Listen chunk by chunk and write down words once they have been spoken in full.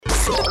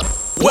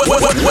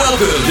Welcome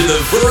to the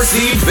First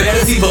Seed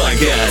Fantasy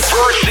Podcast.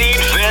 First Seed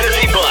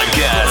Fantasy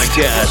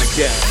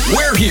Podcast.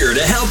 We're here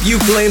to help you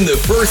claim the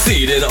first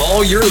seed in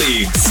all your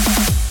leagues.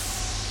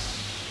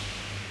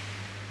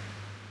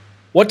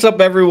 What's up,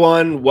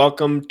 everyone?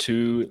 Welcome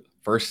to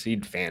First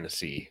Seed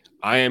Fantasy.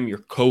 I am your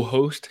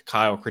co-host,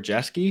 Kyle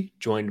Krajewski,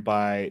 joined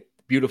by,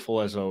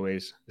 beautiful as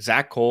always,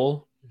 Zach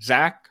Cole.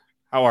 Zach,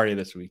 how are you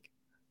this week?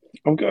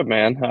 I'm good,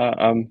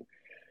 man.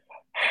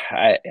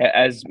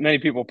 As many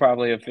people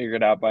probably have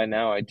figured out by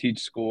now, I teach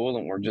school,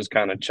 and we're just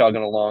kind of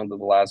chugging along to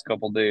the last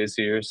couple days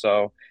here.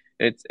 So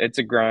it's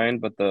a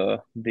grind, but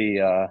the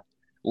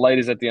light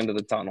is at the end of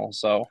the tunnel.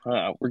 So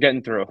we're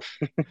getting through.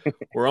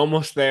 We're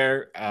almost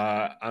there.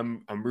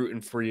 I'm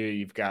rooting for you.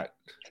 You've got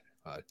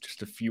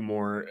just a few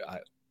more,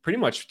 pretty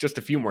much just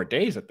a few more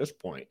days at this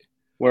point.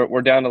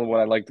 We're down to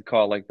what I like to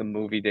call like the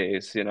movie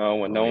days. You know,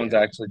 when no one's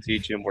actually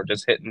teaching, we're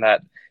just hitting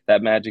that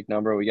magic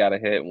number we got to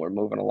hit, and we're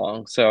moving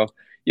along. So.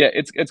 Yeah,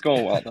 it's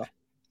going well though.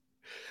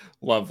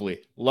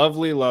 Lovely.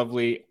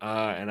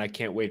 And I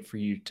can't wait for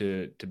you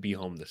to be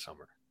home this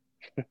summer.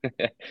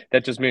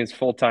 That just means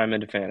full-time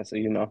into fantasy,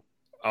 you know.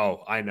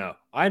 Oh, I know.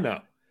 All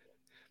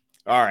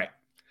right.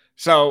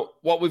 So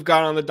what we've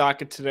got on the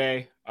docket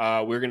today,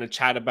 we're going to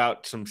chat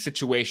about some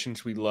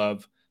situations we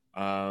love,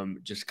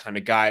 just kind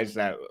of guys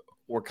that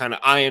we're kind of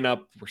eyeing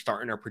up. We're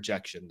starting our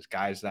projections,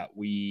 guys that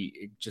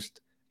we just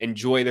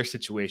enjoy their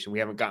situation. We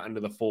haven't gotten to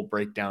the full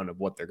breakdown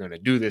of what they're going to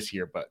do this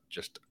year, but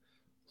just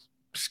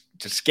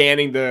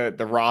scanning the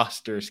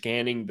roster,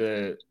 scanning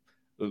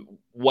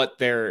what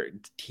their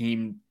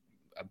team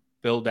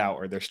build out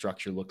or their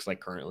structure looks like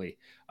currently.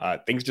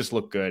 Things just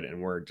look good,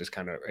 and we're just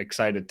kind of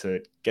excited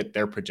to get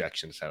their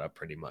projection set up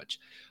pretty much.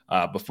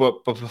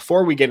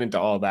 Before we get into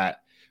all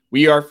that,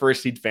 we are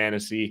First Seed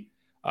Fantasy.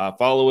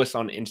 Follow us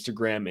on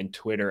Instagram and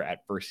Twitter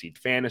at First Seed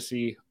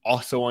Fantasy.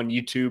 Also on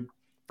YouTube,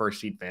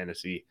 First Seed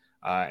Fantasy.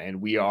 And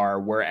we are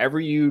wherever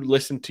you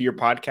listen to your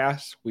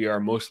podcasts, we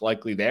are most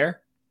likely there,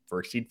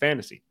 First Seed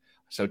Fantasy.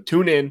 So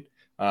tune in,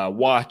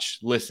 watch,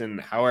 listen,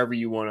 however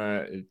you want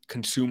to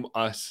consume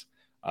us,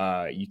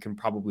 you can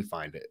probably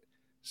find it.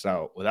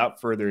 So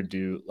without further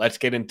ado, let's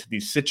get into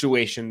these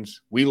situations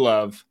we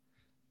love.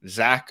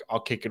 Zach, I'll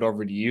kick it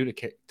over to you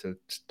to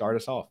start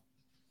us off.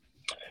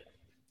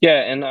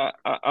 Yeah, and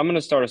I'm going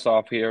to start us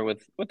off here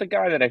with a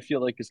guy that I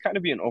feel like is kind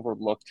of being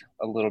overlooked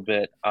a little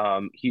bit.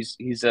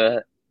 He's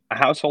a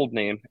household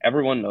name.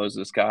 Everyone knows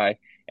this guy.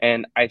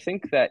 And I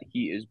think that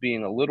he is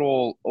being a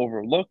little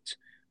overlooked.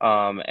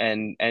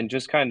 And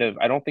just kind of,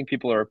 I don't think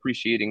people are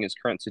appreciating his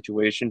current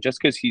situation just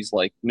because he's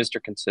like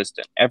Mr.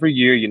 Consistent. Every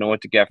year, you know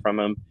what to get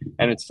from him.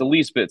 And it's the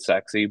least bit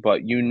sexy,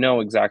 but you know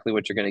exactly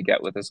what you're going to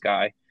get with this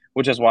guy,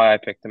 which is why I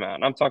picked him out.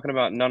 And I'm talking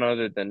about none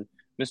other than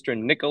Mr.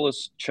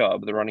 Nicholas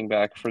Chubb, the running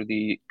back for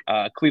the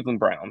Cleveland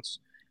Browns.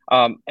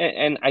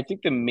 And I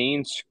think the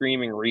main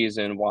screaming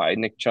reason why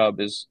Nick Chubb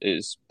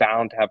is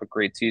bound to have a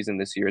great season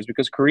this year is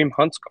because Kareem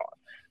Hunt's gone.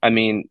 I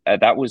mean,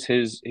 that was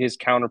his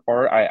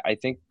counterpart. I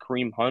think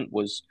Kareem Hunt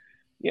was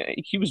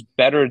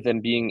better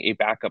than being a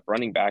backup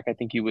running back. I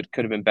think he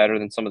could have been better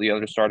than some of the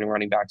other starting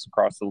running backs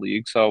across the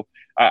league. So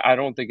I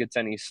don't think it's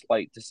any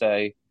slight to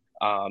say,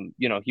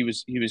 he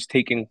was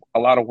taking a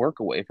lot of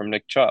work away from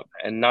Nick Chubb,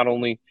 and not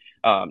only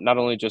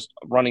just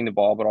running the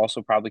ball, but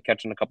also probably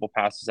catching a couple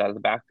passes out of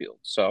the backfield.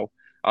 So.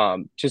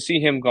 To see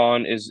him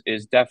gone is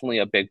definitely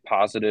a big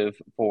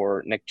positive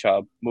for Nick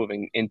Chubb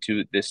moving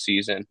into this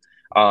season.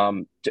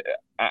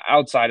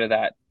 Outside of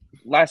that,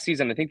 last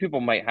season, I think people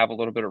might have a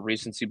little bit of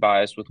recency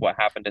bias with what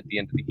happened at the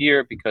end of the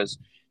year because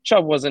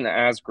Chubb wasn't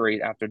as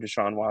great after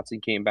Deshaun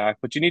Watson came back.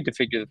 But you need to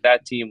figure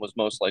that team was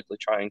most likely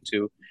trying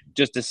to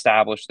just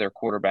establish their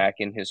quarterback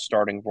in his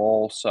starting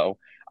role. So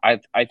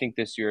I think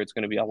this year it's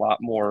going to be a lot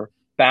more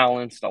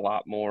balanced, a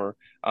lot more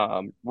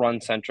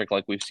run-centric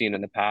like we've seen in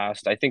the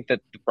past. I think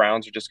that the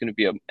Browns are just going to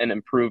be an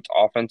improved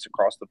offense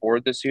across the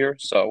board this year.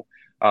 So,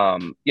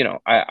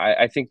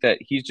 I think that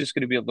he's just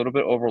going to be a little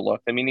bit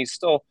overlooked. I mean, he's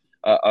still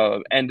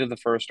end of the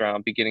first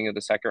round, beginning of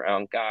the second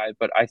round guy,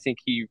 but I think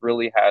he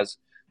really has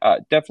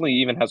definitely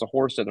even has a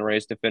horse in the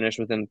race to finish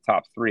within the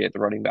top three at the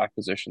running back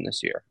position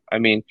this year. I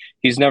mean,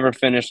 he's never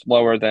finished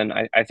lower than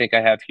I think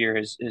I have here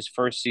his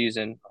first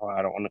season. Oh,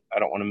 I don't want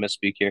to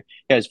misspeak here.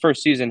 Yeah, his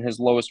first season, his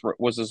lowest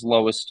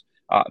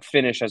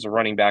finish as a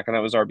running back, and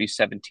that was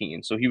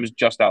RB17. So he was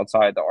just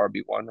outside the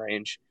RB1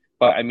 range.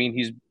 But I mean,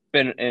 he's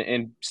been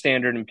in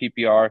standard and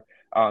PPR.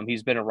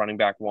 He's been a running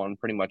back one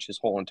pretty much his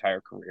whole entire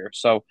career.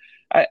 So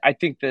I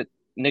think that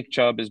Nick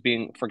Chubb is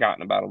being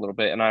forgotten about a little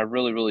bit, and I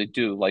really, really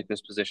do like this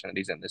position that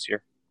he's in this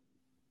year.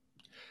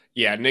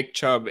 Yeah, Nick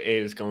Chubb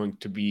is going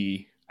to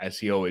be, as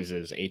he always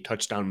is, a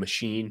touchdown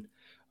machine.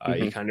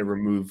 You kind of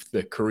remove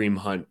the Kareem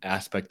Hunt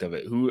aspect of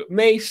it, who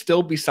may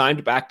still be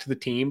signed back to the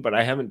team, but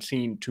I haven't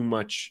seen too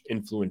much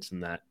influence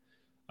in that.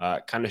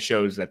 Kind of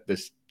shows that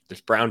this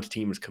Browns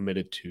team is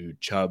committed to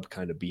Chubb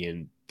kind of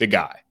being the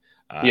guy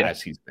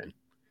as he's been.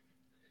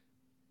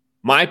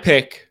 My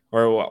pick,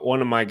 or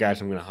one of my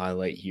guys I'm going to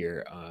highlight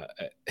here,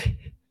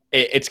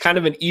 it's kind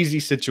of an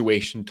easy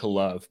situation to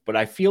love, but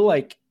I feel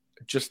like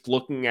just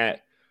looking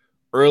at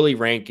early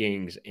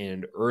rankings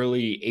and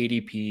early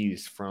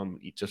ADPs from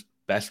just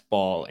best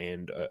ball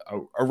and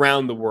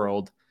around the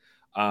world,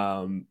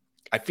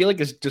 I feel like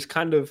it's just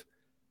kind of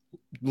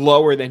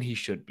lower than he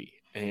should be.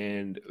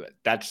 And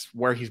that's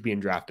where he's being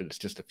drafted. It's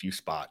just a few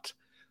spots.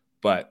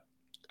 But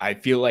I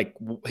feel like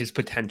his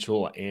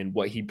potential and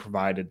what he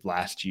provided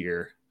last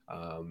year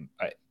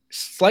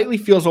slightly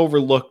feels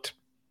overlooked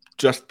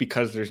just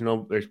because there's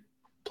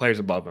players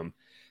above him.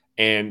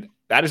 And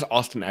that is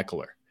Austin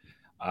Ekeler.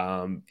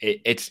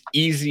 It's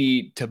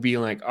easy to be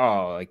like,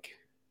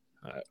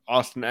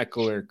 Austin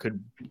Ekeler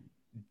could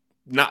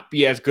not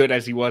be as good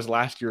as he was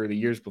last year or the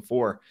years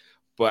before,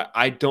 but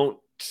I don't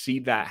see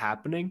that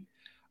happening.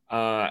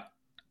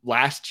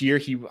 Last year,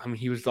 he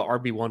was the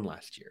RB1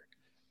 last year,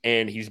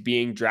 and he's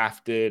being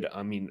drafted.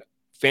 I mean,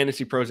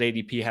 Fantasy Pros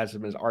ADP has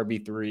him as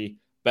RB3.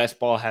 Best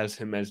Ball has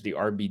him as the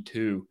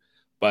RB2,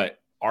 but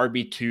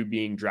RB2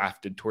 being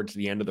drafted towards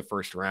the end of the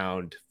first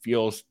round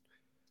feels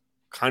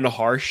kind of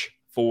harsh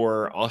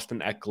for Austin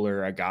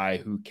Ekeler, a guy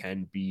who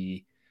can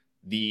be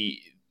the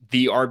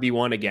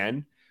RB1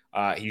 again.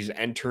 He's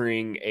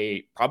entering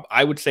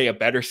I would say a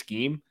better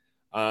scheme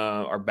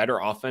or better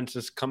offense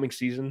this coming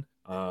season.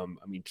 I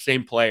mean,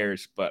 same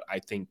players, but I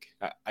think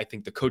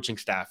the coaching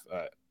staff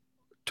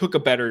took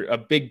a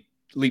big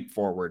leap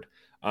forward.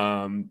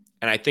 And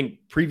I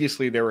think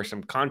previously there were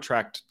some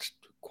contract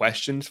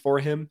questions for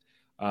him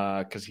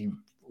because he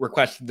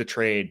requested the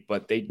trade,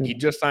 but he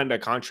just signed a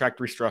contract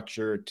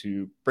restructure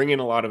to bring in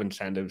a lot of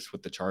incentives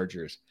with the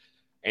Chargers.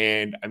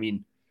 And I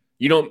mean,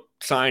 you don't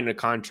sign a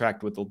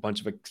contract with a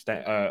bunch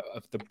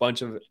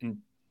of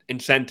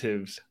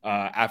incentives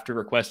after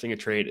requesting a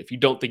trade if you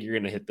don't think you're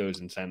going to hit those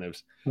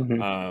incentives.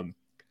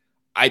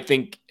 I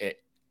think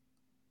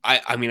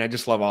I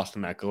just love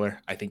Austin Ekeler.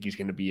 I think he's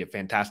going to be a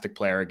fantastic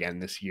player again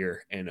this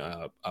year and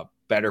a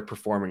better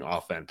performing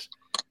offense.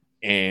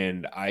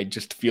 And I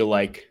just feel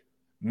like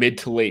mid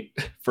to late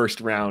first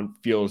round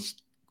feels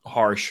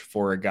harsh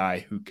for a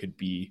guy who could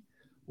be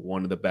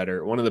one of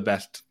the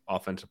best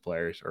offensive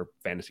players or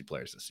fantasy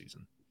players this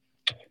season.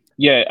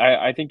 Yeah,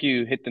 I think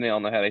you hit the nail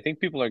on the head. I think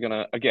people are going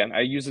to, again,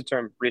 I use the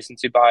term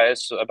recency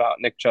bias about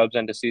Nick Chubb's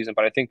end of season,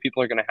 but I think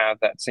people are going to have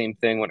that same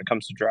thing when it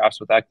comes to drafts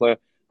with Ekeler.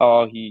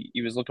 Oh, he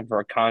was looking for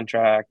a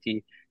contract.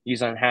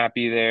 He's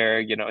unhappy there.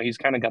 You know, he's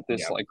kind of got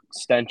this like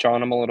stench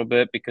on him a little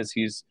bit because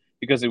he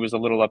was a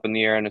little up in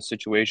the air in a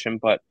situation.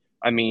 But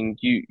I mean,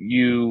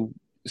 you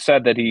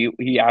said that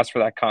he asked for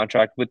that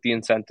contract with the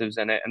incentives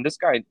in it. And this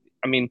guy,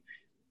 I mean,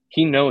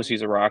 he knows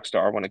he's a rock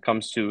star when it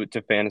comes to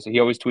fantasy. He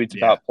always tweets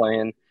about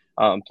playing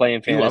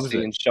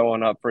fantasy and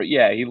showing up for it.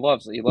 Yeah, he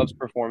loves it. He loves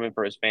performing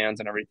for his fans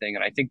and everything.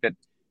 And I think that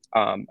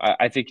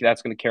I think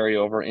that's going to carry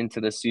over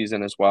into this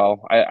season as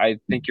well. I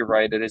think you're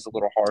right. It is a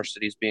little harsh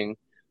that he's being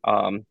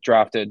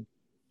drafted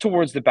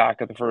towards the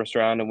back of the first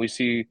round. And we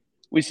see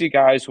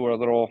guys who are a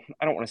little,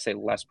 I don't want to say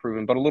less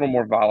proven, but a little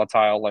more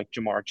volatile, like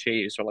Jamar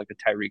Chase or like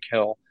a Tyreek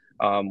Hill,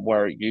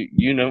 where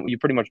you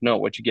pretty much know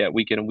what you get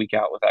week in and week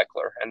out with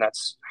Ekeler, and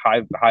that's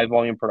high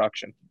volume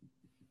production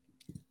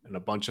and a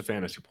bunch of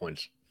fantasy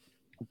points.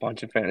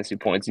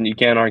 And you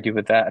can't argue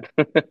with that.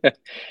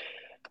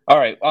 All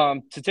right,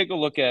 to take a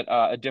look at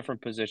a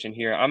different position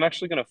here, I'm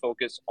actually going to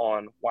focus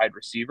on wide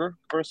receiver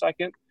for a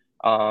second.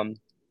 And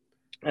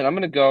I'm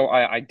going to go.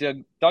 I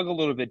dug a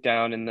little bit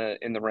down in the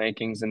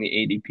rankings and the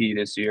ADP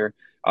this year,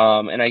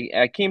 and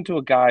I came to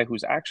a guy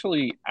who's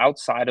actually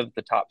outside of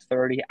the top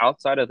 30,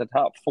 outside of the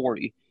top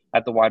 40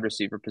 at the wide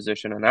receiver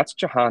position, and that's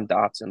Jahan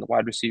Dotson, the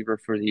wide receiver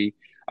for the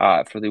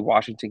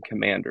Washington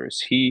Commanders.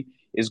 He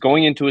is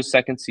going into his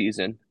second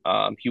season.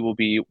 He will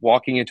be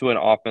walking into an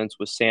offense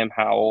with Sam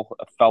Howell,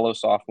 a fellow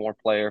sophomore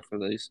player for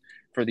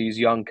these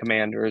young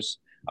Commanders,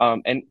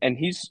 and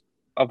he's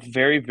a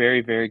very, very,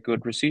 very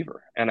good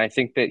receiver. And I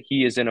think that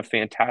he is in a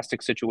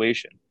fantastic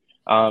situation.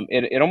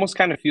 It almost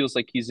kind of feels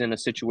like he's in a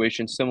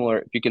situation similar,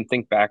 if you can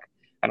think back,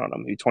 I don't know,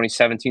 maybe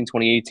 2017,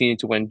 2018,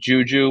 to when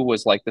Juju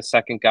was like the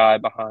second guy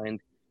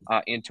behind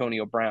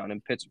Antonio Brown in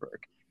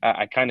Pittsburgh.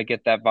 I kind of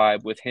get that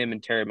vibe with him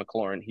and Terry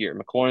McLaurin here.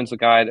 McLaurin's a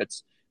guy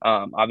that's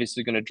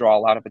obviously going to draw a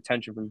lot of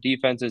attention from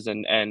defenses,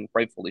 and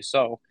rightfully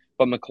so.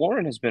 But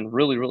McLaurin has been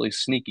really, really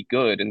sneaky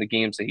good in the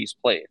games that he's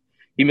played.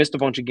 He missed a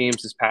bunch of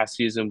games this past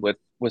season with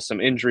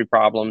some injury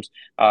problems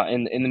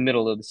in the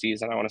middle of the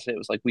season. I want to say it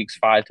was like weeks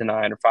 5 to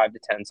 9 or 5 to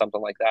 10,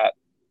 something like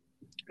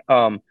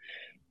that.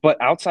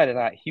 But outside of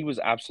that, he was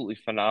absolutely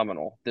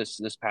phenomenal this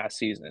past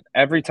season.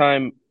 Every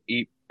time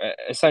he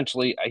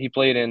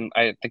played in,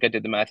 I think I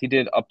did the math. He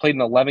played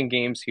in 11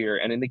 games here,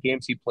 and in the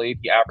games he played,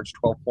 he averaged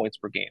 12 points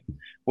per game,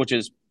 which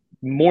is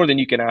more than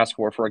you can ask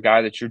for a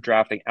guy that you're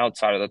drafting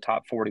outside of the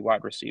top 40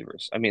 wide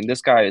receivers. I mean,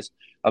 this guy is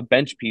a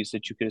bench piece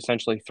that you could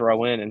essentially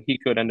throw in, and he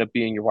could end up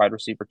being your wide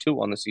receiver 2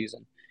 on the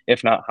season,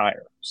 if not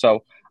higher.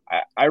 So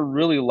I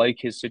really like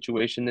his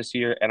situation this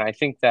year, and I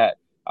think that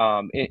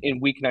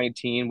in week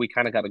 19, we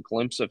kind of got a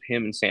glimpse of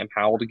him and Sam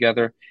Howell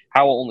together.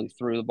 Howell only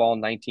threw the ball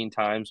 19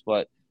 times,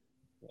 but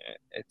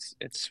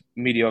it's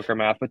mediocre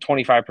math, but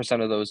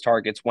 25% of those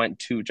targets went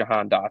to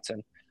Jahan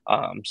Dotson.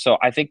 So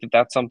I think that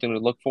that's something to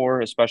look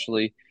for,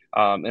 especially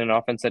in an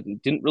offense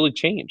that didn't really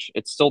change.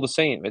 It's still the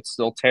same. It's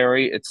still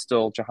Terry, it's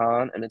still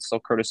Jahan, and it's still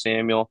Curtis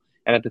Samuel.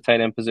 And at the tight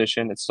end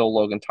position, it's still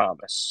Logan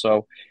Thomas.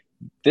 So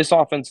this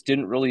offense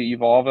didn't really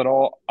evolve at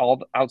all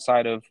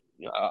outside of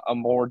a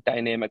more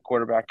dynamic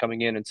quarterback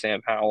coming in and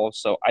Sam Howell.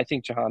 So I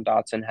think Jahan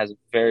Dotson has a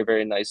very,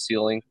 very nice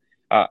ceiling.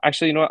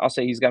 Actually, you know what? I'll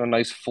say he's got a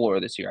nice floor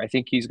this year. I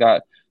think he's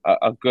got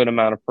a good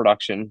amount of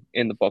production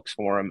in the books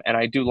for him. And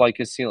I do like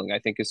his ceiling. I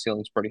think his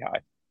ceiling's pretty high.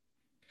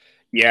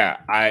 Yeah,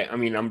 I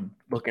mean, I'm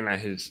looking at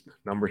his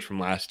numbers from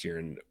last year,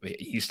 and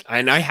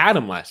I had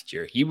him last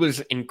year. He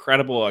was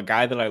incredible, a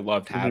guy that I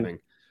loved having.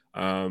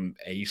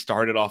 He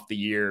started off the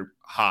year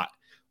hot.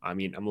 I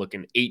mean, I'm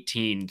looking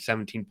 18,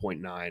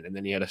 17.9, and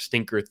then he had a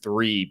stinker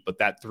 3, but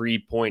that 3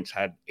 points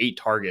had 8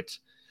 targets.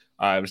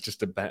 It was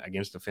just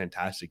against a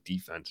fantastic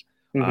defense.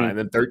 And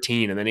then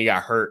 13, and then he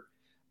got hurt.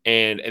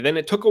 And then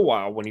it took a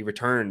while when he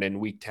returned in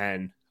week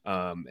 10.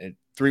 And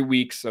 3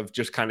 weeks of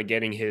just kind of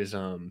getting his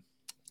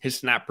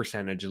snap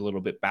percentage a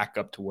little bit back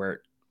up to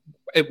where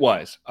it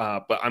was.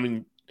 But I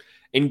mean,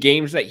 in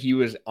games that he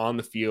was on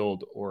the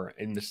field or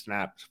in the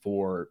snaps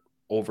for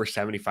over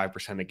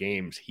 75% of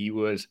games, he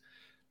was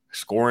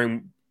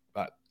scoring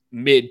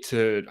mid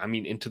to,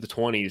 into the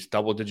 20s,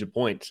 double-digit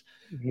points.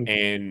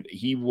 And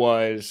he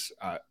was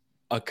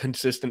a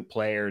consistent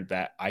player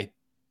that I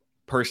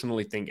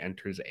personally think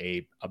enters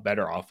a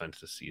better offense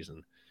this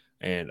season.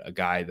 And a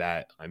guy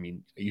that, I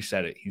mean, you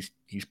said it,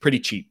 he's pretty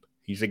cheap.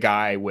 He's a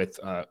guy with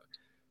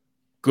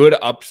good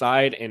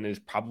upside and is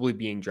probably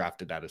being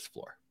drafted at his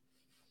floor.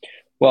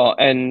 Well,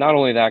 and not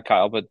only that,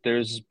 Kyle, but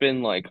there's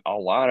been like a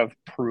lot of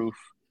proof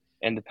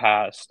in the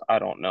past,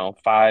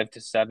 5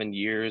 to 7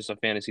 years of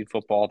fantasy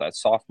football that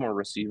sophomore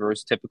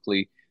receivers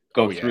typically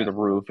go through the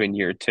roof in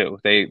year 2.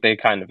 They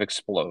kind of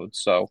explode.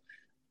 So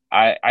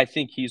I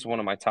think he's one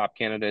of my top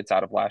candidates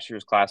out of last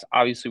year's class.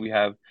 Obviously, we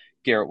have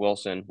Garrett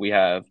Wilson. We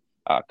have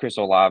Chris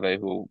Olave,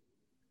 who,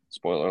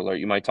 spoiler alert,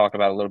 you might talk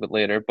about a little bit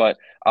later. But,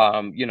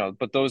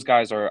 but those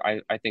guys are,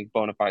 I think,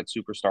 bona fide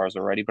superstars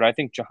already. But I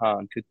think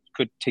Jahan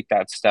could take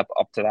that step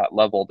up to that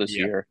level this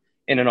year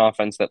in an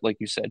offense that, like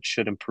you said,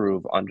 should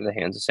improve under the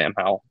hands of Sam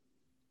Howell.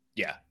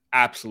 Yeah,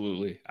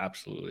 absolutely.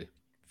 Absolutely.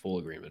 Full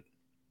agreement.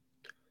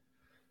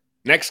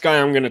 Next guy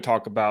I'm going to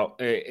talk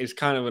about is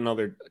kind of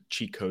another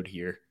cheat code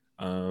here,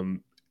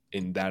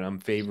 in that I'm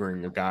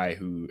favoring a guy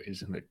who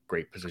is in a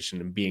great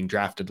position and being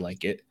drafted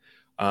like it.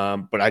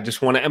 But I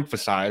just want to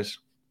emphasize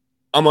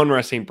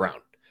Amon-Ra St.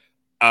 Brown.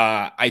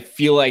 I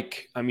feel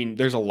like,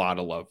 there's a lot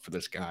of love for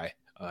this guy.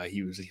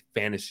 He was a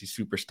fantasy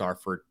superstar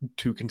for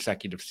 2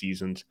 consecutive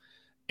seasons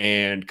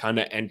and kind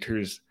of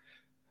enters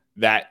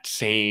that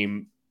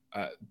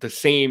the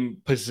same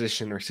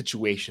position or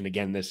situation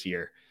again this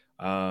year.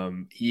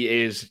 He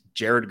is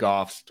Jared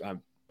Goff's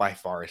by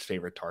far his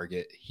favorite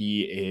target.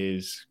 He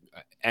is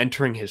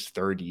entering his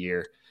 3rd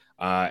year.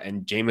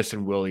 And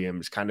Jameson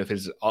Williams, kind of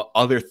his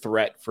other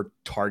threat for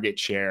target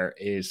share,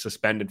 is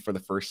suspended for the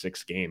first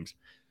 6 games.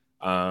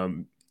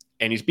 And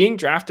he's being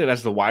drafted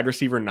as the wide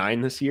receiver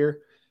 9 this year.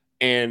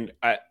 And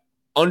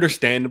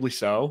understandably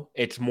so.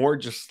 It's more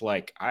just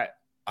like, I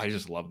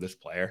just love this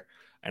player.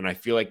 And I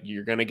feel like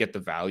you're going to get the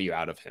value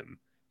out of him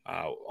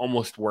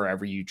almost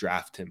wherever you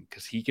draft him,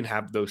 because he can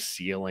have those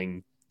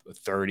ceiling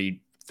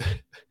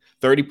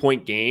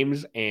 30-point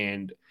games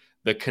and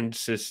the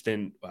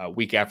consistent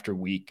week after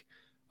week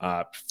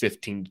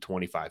 15 to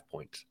 25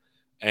 points.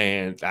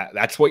 And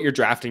that's what you're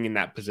drafting in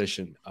that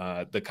position.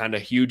 The kind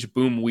of huge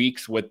boom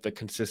weeks with the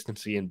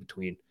consistency in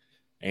between.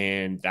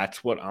 And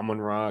that's what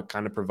Amon-Ra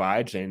kind of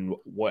provides and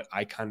what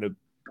I kind of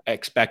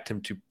expect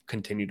him to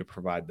continue to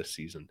provide this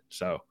season.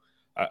 So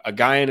a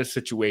guy in a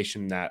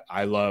situation that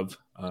I love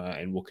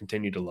and will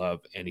continue to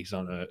love, and he's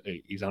on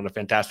a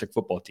fantastic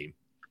football team.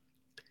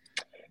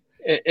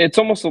 It's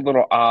almost a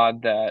little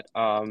odd that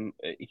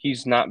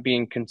he's not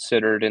being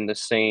considered in the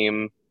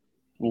same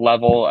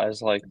level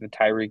as like the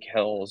Tyreek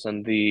Hills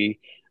and the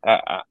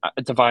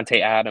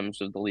Devontae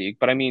Adams of the league.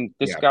 But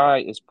this guy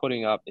is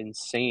putting up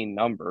insane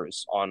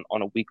numbers on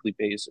a weekly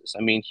basis.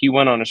 He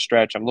went on a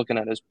stretch. I'm looking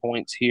at his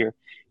points here.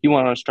 He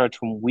went on a stretch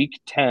from week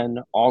 10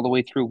 all the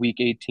way through week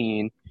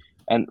 18.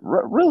 And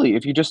really,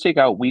 if you just take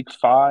out week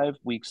 5,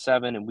 week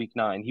 7, and week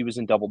 9, he was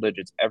in double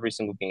digits every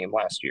single game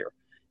last year.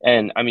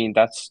 And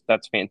that's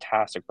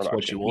fantastic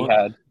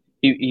production.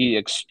 He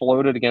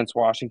exploded against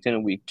Washington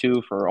in week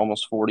 2 for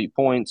almost 40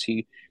 points.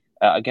 He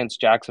against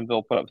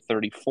Jacksonville put up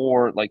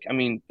 34.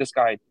 This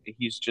guy,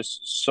 he's just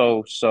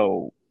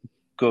so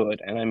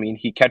good. And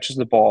he catches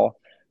the ball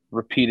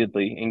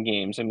repeatedly in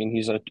games.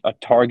 He's a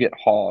target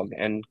hog,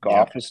 and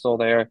Goff is still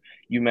there.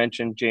 You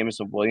mentioned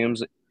Jameson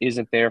Williams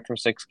isn't there for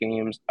 6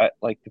 games.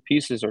 The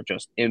pieces are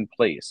just in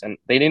place, and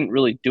they didn't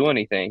really do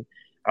anything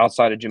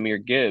outside of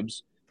Jahmyr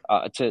Gibbs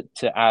to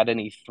add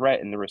any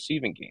threat in the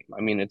receiving game.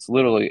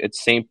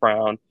 It's St.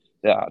 Brown.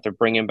 They're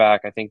bringing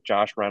back, I think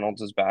Josh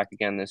Reynolds is back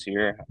again this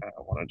year. I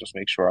want to just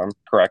make sure I'm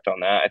correct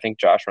on that. I think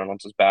Josh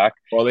Reynolds is back.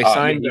 Well, they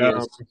signed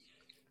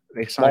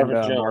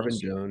Marvin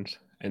Jones.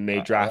 and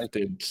they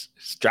drafted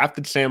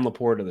Sam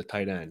Laporta, the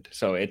tight end.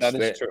 So that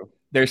is true.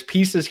 There's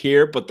pieces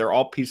here, but they're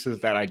all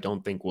pieces that I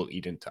don't think will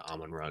eat into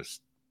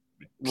Amon-Ra's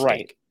steak.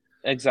 Right.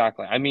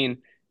 Exactly. I mean,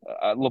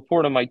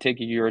 Laporta might take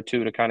a year or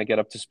two to kind of get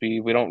up to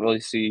speed. We don't really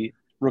see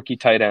rookie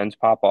tight ends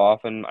pop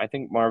off, and I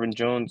think Marvin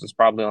Jones is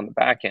probably on the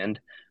back end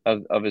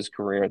of his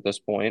career at this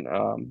point.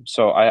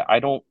 So I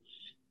don't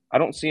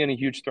see any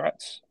huge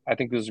threats. I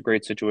think this is a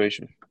great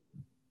situation.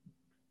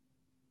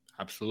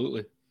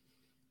 Absolutely.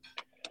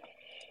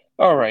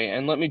 All right,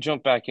 and let me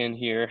jump back in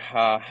here.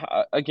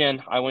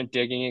 Again, I went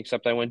digging,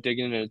 except I went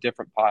digging in a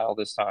different pile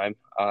this time.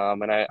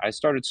 And I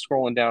started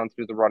scrolling down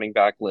through the running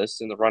back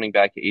list and the running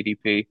back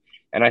ADP,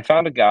 and I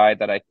found a guy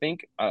that I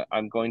think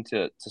I'm going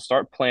to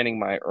start planting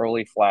my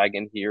early flag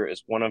in here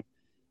as one of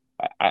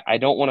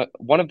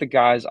the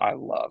guys I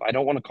love. I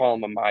don't want to call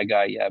him a my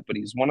guy yet, but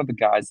he's one of the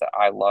guys that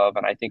I love,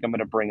 and I think I'm going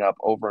to bring up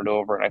over and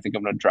over, and I think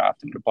I'm going to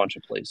draft him in a bunch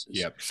of places.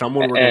 Yep,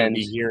 someone we're going to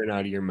be hearing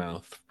out of your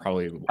mouth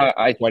probably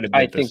quite a bit.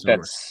 I think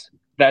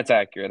that's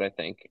accurate. I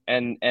think,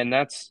 and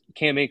that's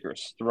Cam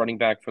Akers, the running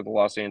back for the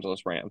Los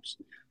Angeles Rams.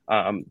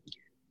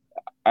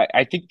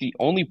 I think the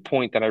only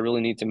point that I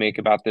really need to make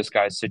about this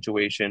guy's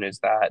situation is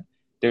that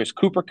there's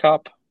Cooper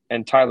Kupp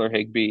and Tyler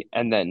Higbee,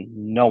 and then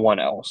no one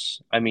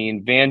else. I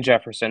mean, Van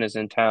Jefferson is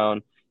in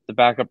town. The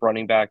backup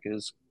running back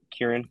is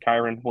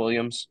Kyren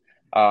Williams.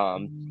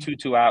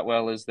 Tutu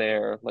Atwell is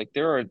there. Like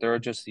there are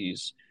just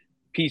these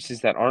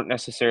pieces that aren't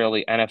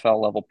necessarily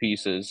NFL level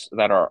pieces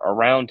that are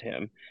around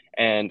him.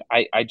 And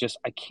I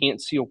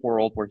can't see a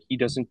world where he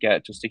doesn't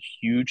get just a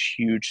huge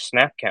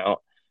snap count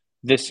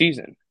this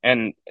season.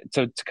 And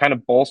to kind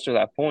of bolster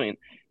that point,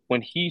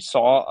 when he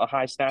saw a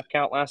high snap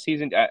count last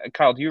season,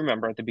 Kyle, do you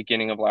remember at the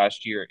beginning of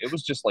last year, it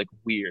was just like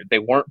weird. They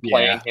weren't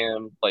playing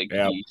him. Like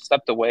he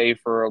stepped away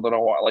for a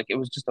little while. Like it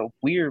was just a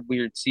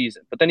weird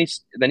season. But then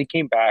he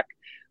came back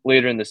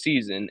later in the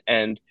season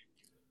and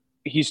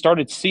he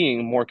started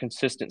seeing more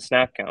consistent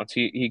snap counts.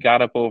 He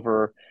got up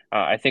over,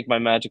 I think my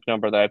magic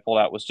number that I pulled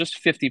out was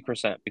just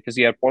 50% because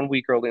he had 1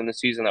 week early in the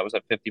season that was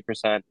at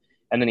 50%.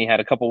 And then he had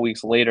a couple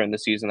weeks later in the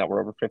season that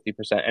were over 50%.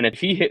 And if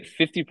he hit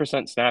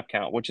 50% snap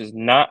count, which is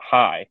not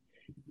high,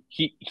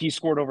 he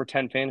scored over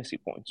 10 fantasy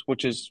points,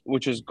 which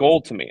is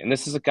gold to me. And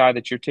this is a guy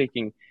that you're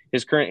taking,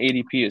 his current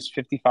ADP is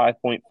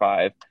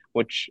 55.5,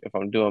 which if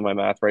I'm doing my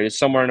math right, is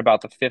somewhere in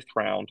about the 5th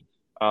round.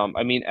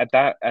 I mean, at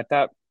that,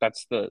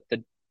 that's the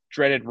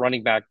dreaded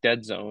running back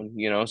dead zone,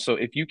 you know? So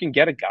if you can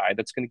get a guy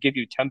that's going to give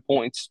you 10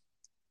 points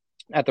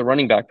at the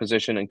running back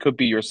position and could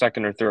be your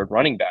second or third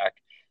running back,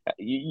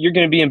 you're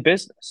going to be in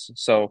business.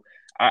 So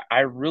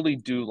I really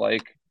do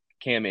like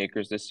Cam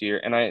Akers this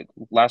year. And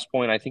last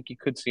point, I think you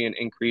could see an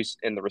increase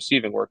in the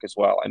receiving work as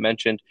well. I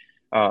mentioned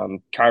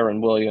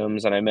Kyren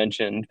Williams and I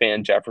mentioned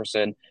Van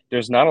Jefferson.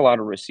 There's not a lot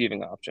of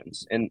receiving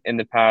options. In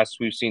the past,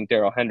 we've seen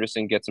Darrell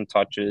Henderson get some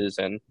touches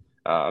and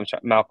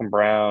Malcolm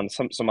Brown,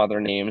 some other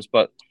names,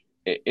 but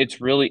it's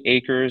really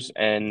Akers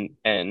and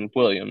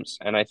Williams.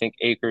 And I think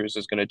Akers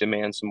is going to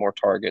demand some more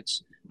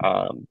targets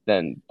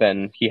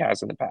than he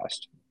has in the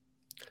past.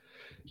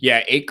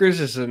 Yeah,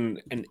 Akers is an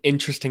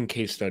interesting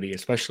case study,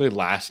 especially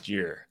last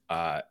year.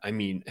 I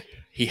mean,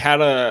 he had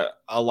a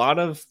lot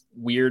of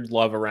weird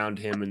love around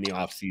him in the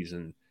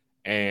offseason,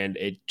 and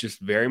it just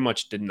very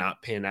much did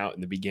not pan out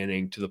in the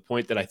beginning to the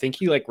point that I think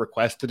he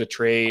requested a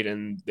trade,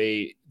 and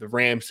the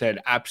Rams said,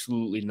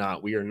 absolutely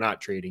not. We are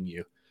not trading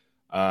you.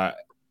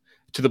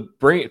 To the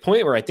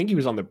point where I think he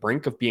was on the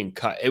brink of being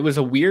cut. It was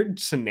a weird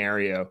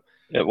scenario.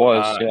 It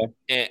was,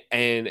 yeah.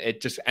 And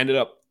it just ended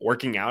up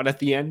working out at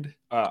the end,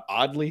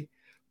 oddly.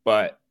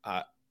 But,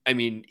 I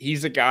mean,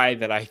 he's a guy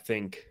that I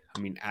think,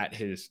 at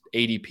his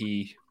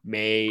ADP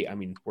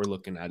we're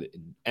looking at it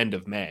in end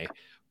of May,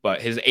 but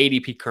his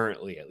ADP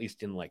currently, at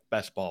least in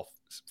best ball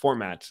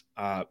formats,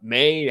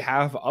 may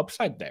have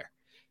upside there.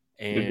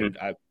 And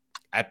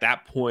at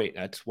that point,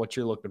 that's what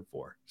you're looking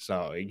for.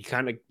 So you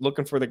kind of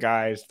looking for the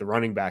guys, the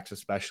running backs,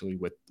 especially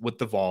with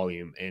the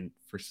volume. And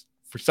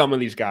for some of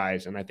these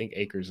guys, and I think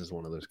Akers is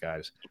one of those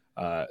guys,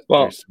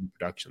 there's some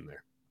production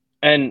there.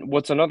 And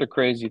what's another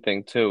crazy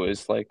thing, too,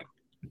 is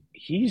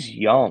he's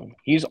young.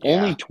 He's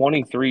only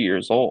 23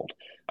 years old.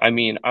 I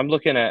mean, I'm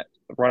looking at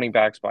running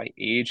backs by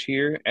age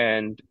here,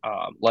 and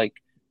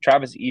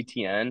Travis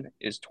Etienne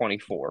is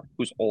 24,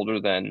 who's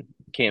older than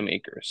Cam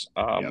Akers.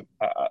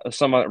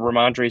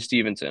 Ramondre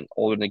Stevenson,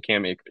 older than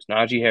Cam Akers.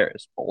 Najee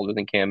Harris, older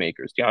than Cam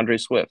Akers. DeAndre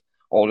Swift,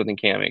 older than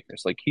Cam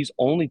Akers. He's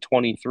only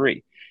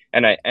 23.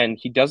 And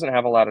he doesn't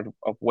have a lot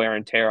of wear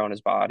and tear on his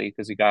body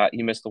because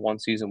he missed the one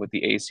season with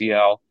the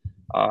ACL.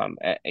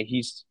 I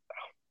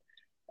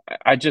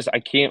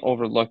can't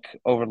overlook.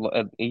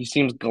 He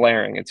seems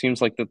glaring. It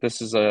seems like that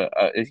this is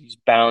he's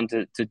bound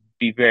to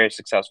be very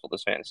successful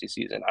this fantasy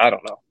season. I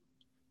don't know.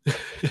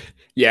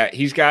 Yeah,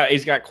 he's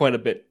got quite a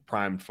bit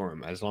primed for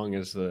him as long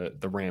as the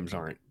Rams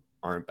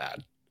aren't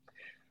bad.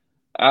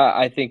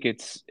 I think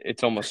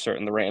it's almost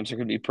certain the Rams are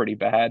going to be pretty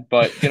bad,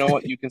 but you know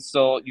what? You can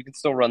still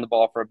run the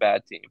ball for a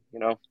bad team. You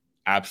know.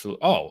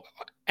 Absolutely. Oh,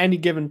 any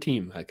given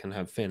team that can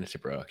have fantasy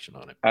production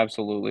on it.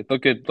 Absolutely.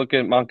 Look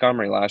at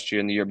Montgomery last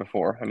year and the year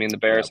before. I mean, the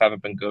Bears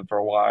haven't been good for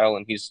a while,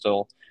 and he's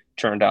still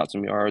churned out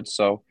some yards.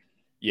 So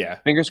yeah,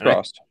 fingers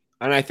crossed.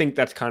 And I think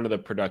that's kind of the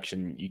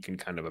production you can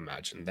kind of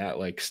imagine, that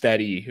like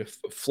steady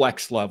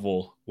flex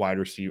level wide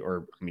receiver,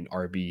 or I mean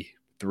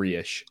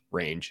RB3-ish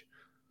range.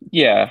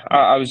 Yeah,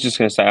 I was just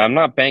gonna say I'm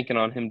not banking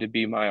on him to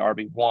be my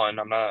RB1.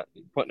 I'm not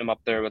putting him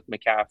up there with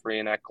McCaffrey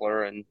and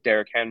Eckler and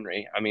Derrick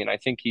Henry. I mean, I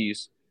think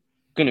he's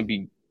gonna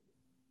be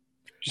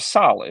just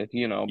solid,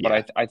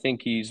 but I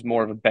think he's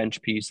more of a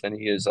bench piece than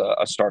he is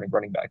a starting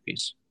running back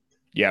piece.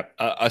 Yep,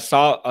 a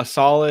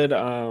solid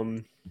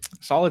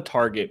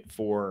target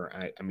for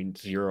I mean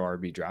 0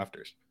 RB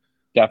drafters.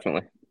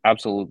 Definitely,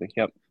 absolutely,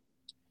 yep.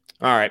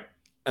 All right,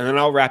 and then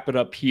I'll wrap it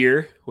up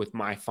here with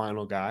my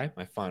final guy,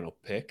 my final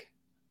pick,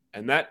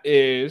 and that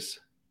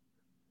is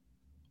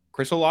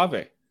Chris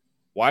Olave,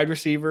 wide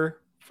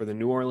receiver for the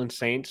New Orleans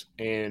Saints,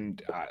 and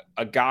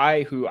a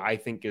guy who I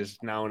think is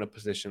now in a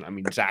position. I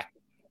mean, Zach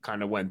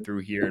kind of went through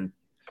here and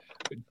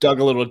dug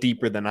a little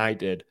deeper than I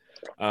did,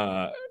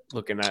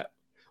 looking at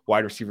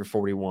wide receiver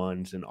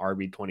 41s and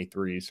RB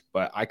 23s,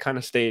 but I kind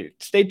of stayed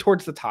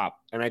towards the top,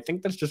 and I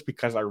think that's just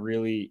because I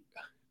really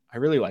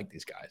like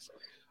these guys.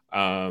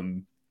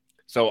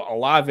 So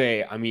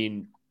Olave, I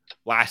mean,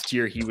 last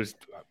year he was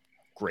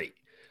great,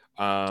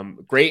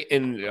 great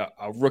in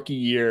a rookie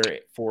year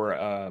for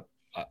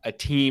a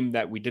team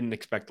that we didn't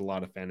expect a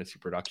lot of fantasy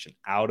production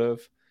out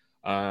of.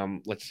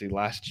 Let's see,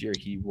 last year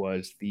he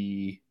was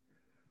the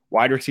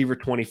wide receiver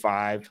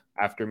 25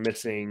 after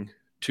missing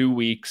 2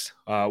 weeks,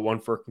 one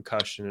for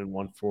concussion and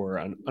one for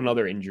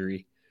another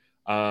injury.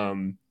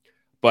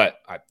 But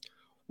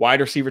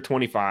wide receiver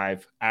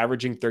 25,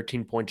 averaging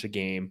 13 points a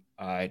game.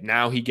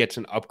 Now he gets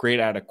an upgrade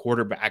at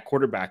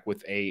quarterback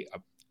with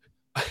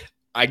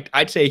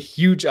I'd say a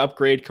huge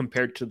upgrade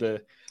compared to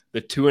the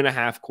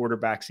 2.5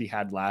 quarterbacks he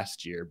had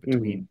last year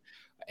between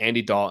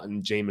Andy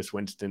Dalton, Jameis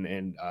Winston,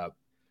 and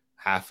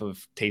half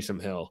of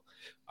Taysom Hill.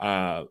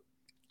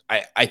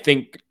 I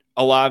think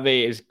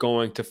Olave is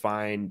going to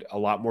find a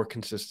lot more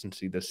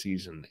consistency this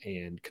season,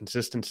 and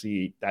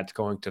consistency that's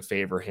going to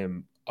favor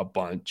him a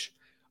bunch.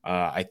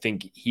 I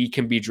think he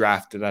can be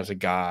drafted as a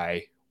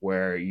guy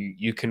where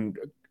you can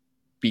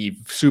be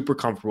super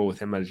comfortable with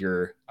him as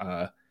your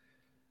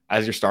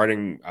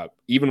starting,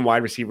 even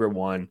wide receiver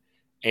 1.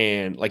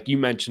 And like you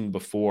mentioned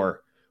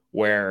before,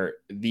 where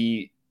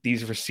these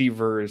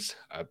receivers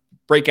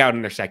break out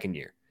in their second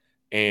year,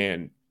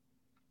 and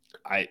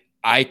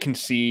I can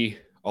see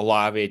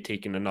Olave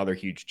taking another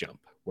huge jump,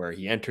 where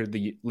he entered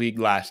the league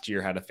last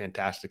year, had a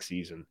fantastic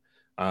season,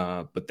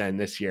 but then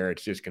this year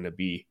it's just going to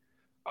be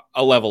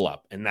a level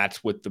up, and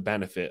that's with the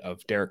benefit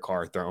of Derek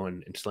Carr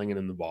throwing and slinging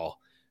in the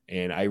ball.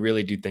 And I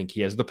really do think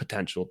he has the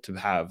potential to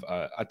have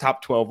a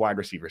top 12 wide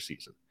receiver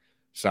season.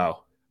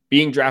 So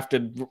being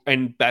drafted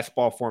in best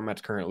ball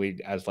formats currently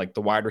as like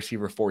the wide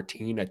receiver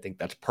 14, I think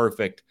that's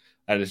perfect.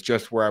 That is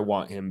just where I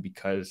want him,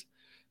 because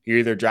you're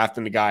either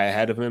drafting the guy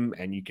ahead of him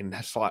and you can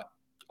slot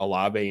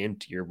Olave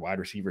into your wide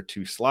receiver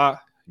 2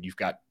 slot. You've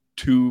got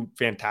 2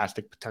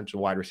 fantastic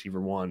potential wide receiver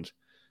 1s,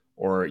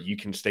 or you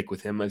can stick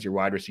with him as your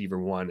wide receiver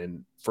 1.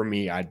 And for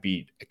me, I'd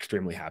be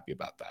extremely happy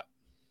about that.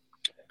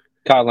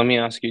 Kyle, let me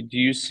ask you, do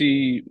you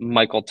see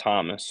Michael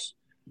Thomas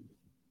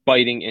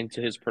biting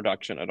into his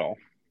production at all?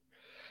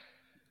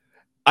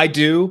 I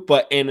do,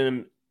 but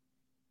in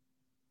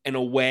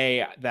a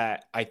way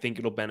that I think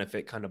it'll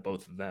benefit kind of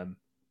both of them,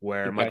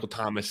 where Michael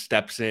Thomas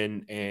steps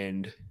in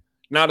and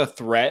not a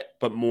threat,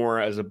 but more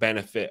as a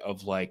benefit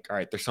of like, all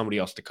right, there's somebody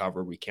else to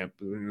cover.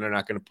 They're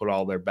not going to put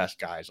all their best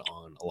guys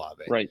on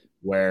Olave. Right.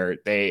 Where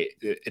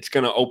it's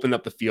going to open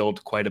up the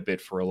field quite a bit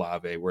for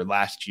Olave, where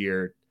last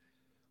year,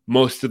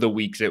 most of the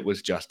weeks it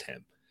was just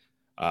him.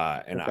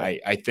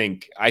 I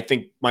think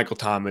Michael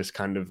Thomas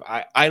kind of,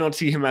 I don't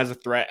see him as a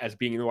threat as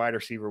being the wide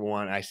receiver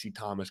 1. I see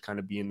Thomas kind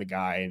of being the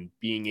guy and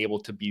being able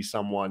to be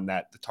someone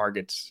that the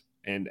targets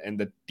and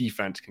the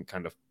defense can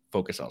kind of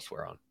focus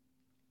elsewhere on.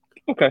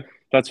 Okay,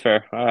 that's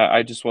fair.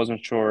 I just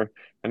wasn't sure.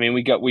 I mean,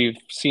 we've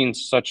seen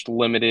such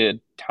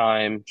limited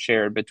time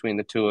shared between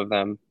the two of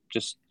them.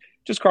 Just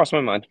crossed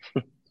my mind.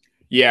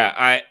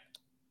 Yeah,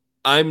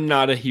 I'm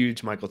not a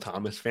huge Michael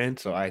Thomas fan,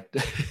 so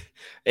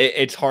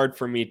it's hard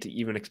for me to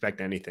even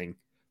expect anything.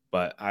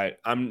 But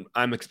I'm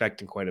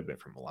expecting quite a bit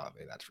from Olave,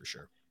 that's for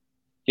sure.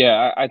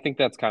 Yeah, I think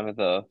that's kind of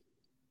the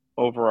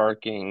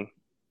overarching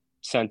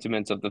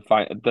sentiments of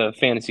the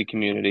fantasy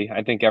community.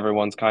 I think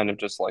everyone's kind of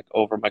just like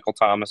over Michael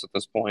Thomas at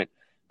this point.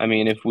 I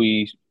mean, if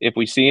we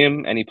see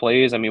him and he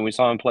plays, I mean, we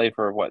saw him play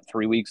for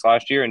 3 weeks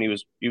last year, and he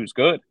was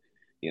good,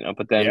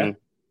 but then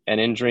an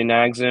injury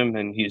nags him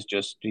and he's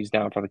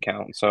down for the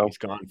count. So he's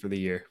gone for the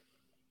year.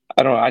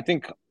 I don't know. I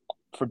think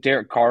for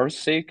Derek Carr's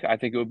sake, I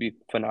think it would be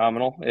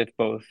phenomenal if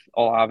both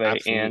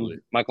Olave and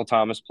Michael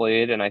Thomas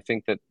played. And I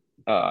think that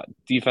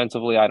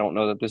defensively, I don't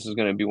know that this is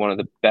going to be one of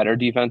the better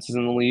defenses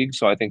in the league.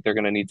 So I think they're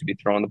going to need to be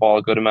throwing the ball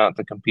a good amount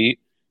to compete.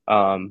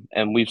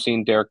 And we've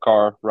seen Derek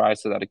Carr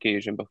rise to that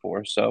occasion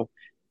before. So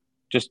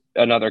just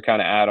another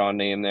kind of add-on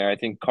name there. I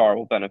think Carr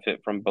will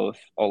benefit from both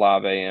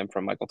Olave and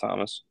from Michael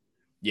Thomas.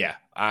 Yeah,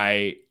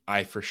 I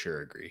for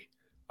sure agree.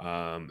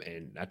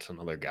 And that's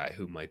another guy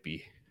who might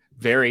be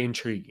very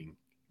intriguing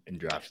in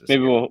drafts this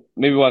year.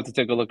 Maybe we'll have to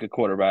take a look at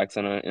quarterbacks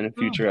in a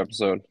future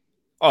episode.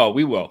 Oh,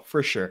 we will,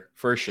 for sure.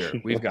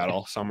 We've got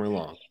all summer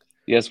long.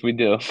 Yes, we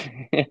do.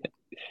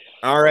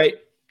 All right,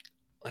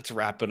 let's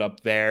wrap it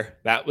up there.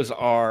 That was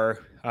our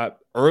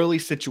early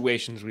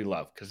situations we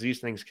love, because these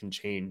things can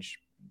change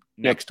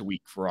next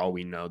week for all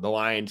we know. The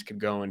Lions could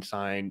go and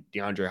sign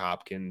DeAndre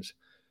Hopkins.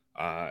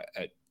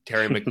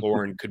 Terry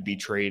McLaurin could be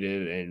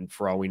traded, and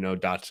for all we know,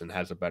 Dotson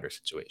has a better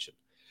situation.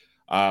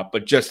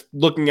 But just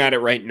looking at it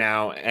right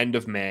now, end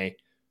of May,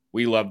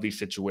 we love these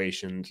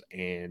situations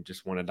and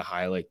just wanted to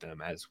highlight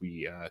them as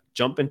we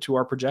jump into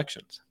our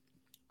projections.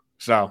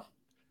 So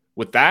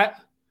with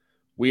that,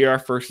 we are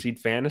First Seed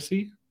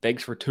Fantasy.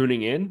 Thanks for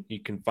tuning in. You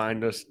can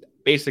find us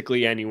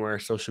basically anywhere,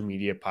 social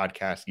media,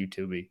 podcast,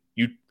 YouTube,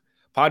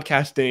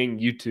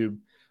 podcasting, YouTube,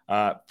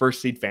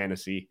 First Seed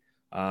Fantasy.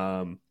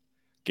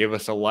 Give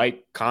us a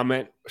like,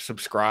 comment,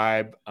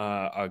 subscribe,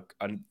 a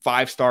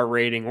 5-star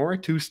rating or a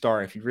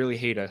 2-star if you really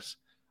hate us.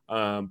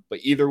 But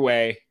either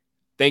way,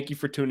 thank you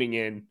for tuning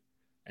in.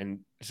 And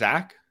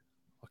Zach,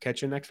 I'll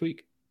catch you next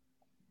week.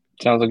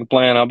 Sounds like a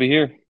plan. I'll be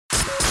here.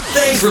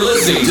 Thanks for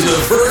listening to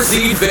the First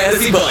Seed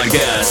Fantasy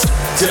Podcast.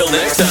 Till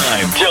next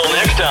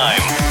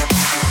time.